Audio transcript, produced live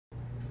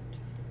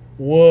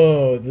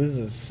Whoa, this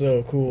is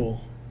so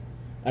cool.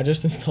 I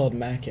just installed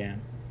Macam,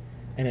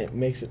 and it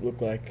makes it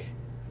look like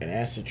an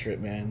acid trip,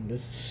 man.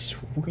 This is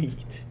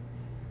sweet.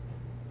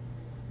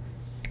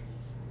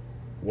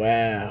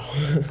 Wow.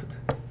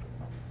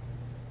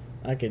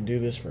 I could do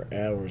this for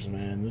hours,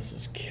 man. This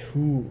is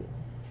cool.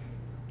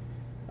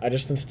 I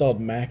just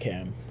installed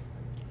Macam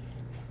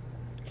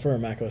for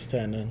Mac OS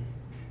 10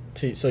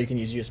 so you can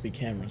use USB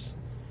cameras.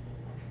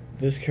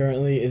 This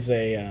currently is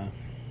a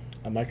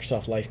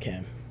Microsoft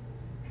Lifecam.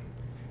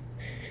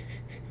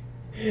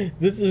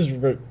 This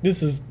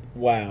is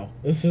wow.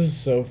 This is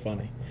so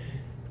funny.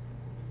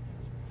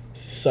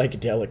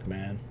 Psychedelic,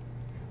 man.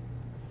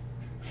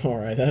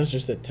 Alright, that was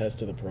just a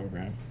test of the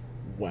program.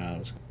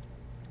 Wow.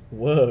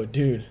 Whoa,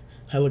 dude.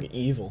 I look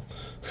evil.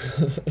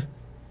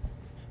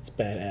 It's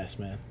badass,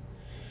 man.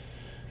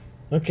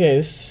 Okay,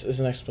 this is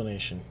an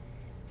explanation.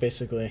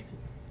 Basically,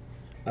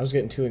 I was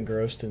getting too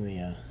engrossed in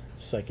the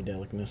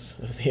psychedelicness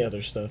of the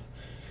other stuff.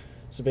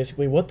 So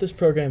basically, what this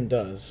program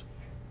does,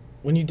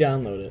 when you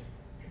download it,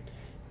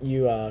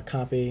 you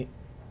copy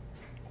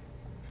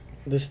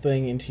this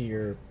thing into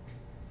your...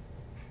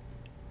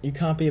 You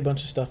copy a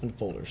bunch of stuff in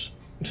folders.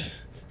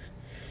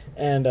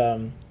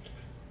 And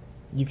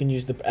you can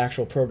use the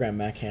actual program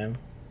Macam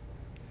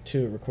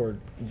to record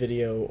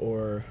video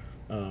or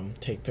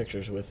take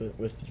pictures with it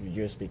with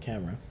your USB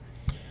camera.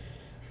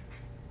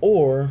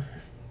 Or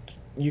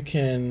you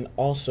can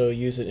also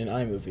use it in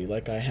iMovie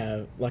like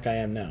I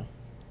am now.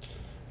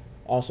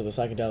 Also, the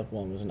psychedelic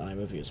one was in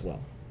iMovie as well.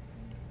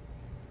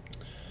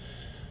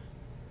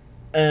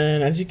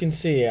 And as you can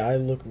see,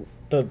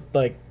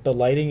 the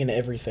lighting and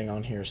everything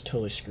on here is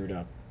totally screwed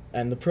up.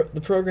 And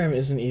the program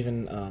isn't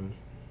even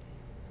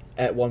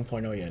at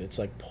 1.0 yet. It's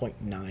like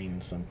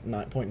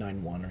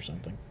 0.91 or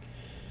something.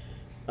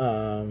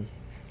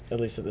 At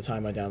least at the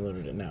time I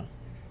downloaded it now.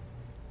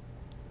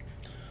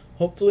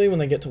 Hopefully when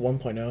they get to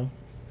 1.0,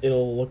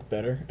 it'll look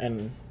better.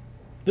 And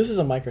this is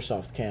a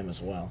Microsoft cam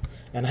as well.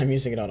 And I'm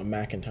using it on a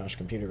Macintosh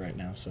computer right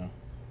now, so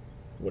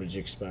what did you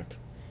expect?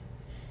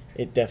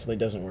 It definitely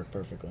doesn't work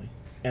perfectly.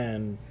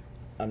 And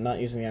I'm not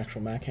using the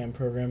actual Macam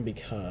program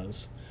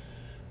because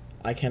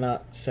I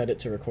cannot set it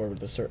to record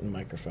with a certain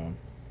microphone.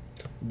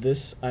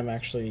 This, I'm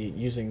actually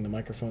using the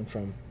microphone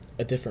from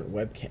a different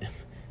webcam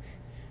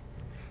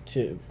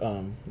to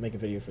make a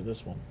video for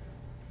this one.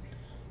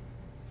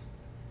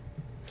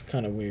 It's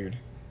kind of weird.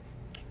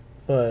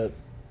 But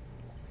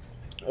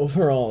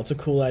overall, it's a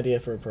cool idea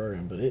for a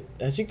program, but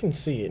as you can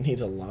see, it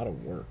needs a lot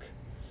of work.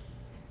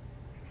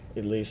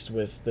 At least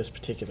with this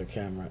particular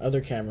camera.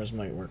 Other cameras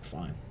might work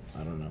fine.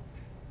 I don't know.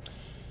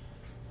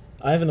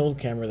 I have an old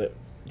camera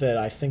that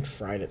I think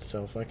fried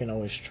itself. I can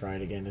always try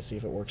it again to see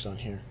if it works on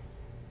here.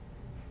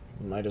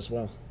 Might as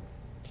well.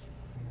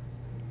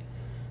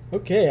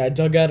 Okay, I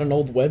dug out an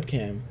old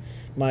webcam.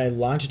 My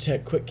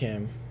Logitech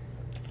Quickcam.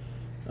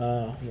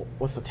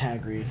 What's the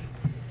tag read?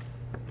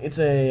 It's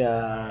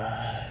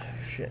a,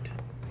 shit.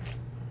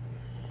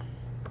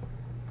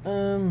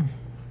 I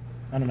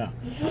don't know.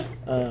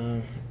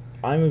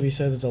 iMovie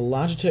says it's a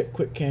Logitech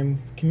Quickcam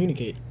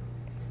Communicate.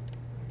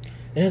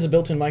 It has a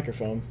built-in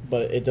microphone,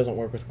 but it doesn't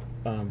work with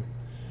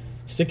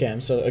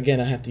stickcam, so again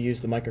I have to use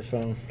the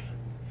microphone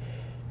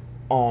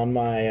on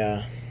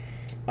my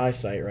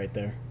eyesight right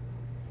there.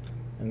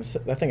 And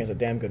that thing is a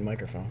damn good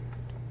microphone.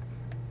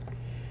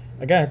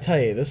 I gotta tell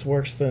you, this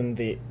works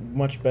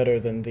much better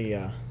than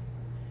the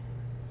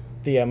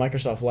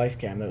Microsoft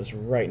Lifecam that was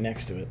right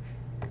next to it.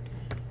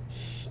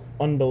 It's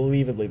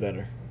unbelievably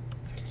better.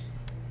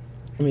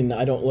 I mean,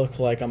 I don't look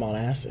like I'm on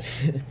acid,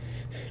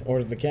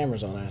 or the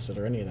camera's on acid,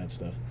 or any of that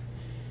stuff.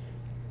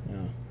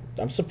 No.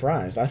 I'm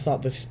surprised. I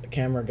thought this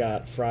camera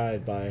got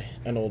fried by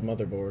an old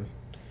motherboard.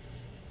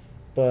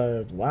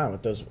 But wow,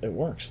 it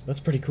works. That's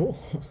pretty cool.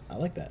 I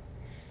like that.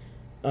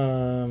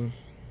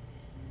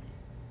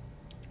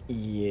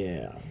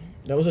 Yeah.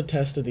 That was a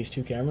test of these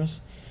two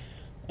cameras,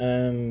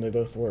 and they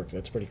both work.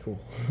 That's pretty cool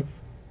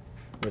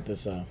with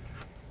this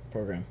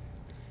program.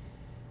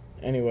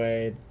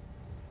 Anyway,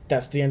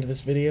 that's the end of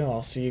this video.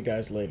 I'll see you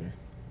guys later.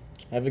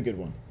 Have a good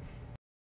one.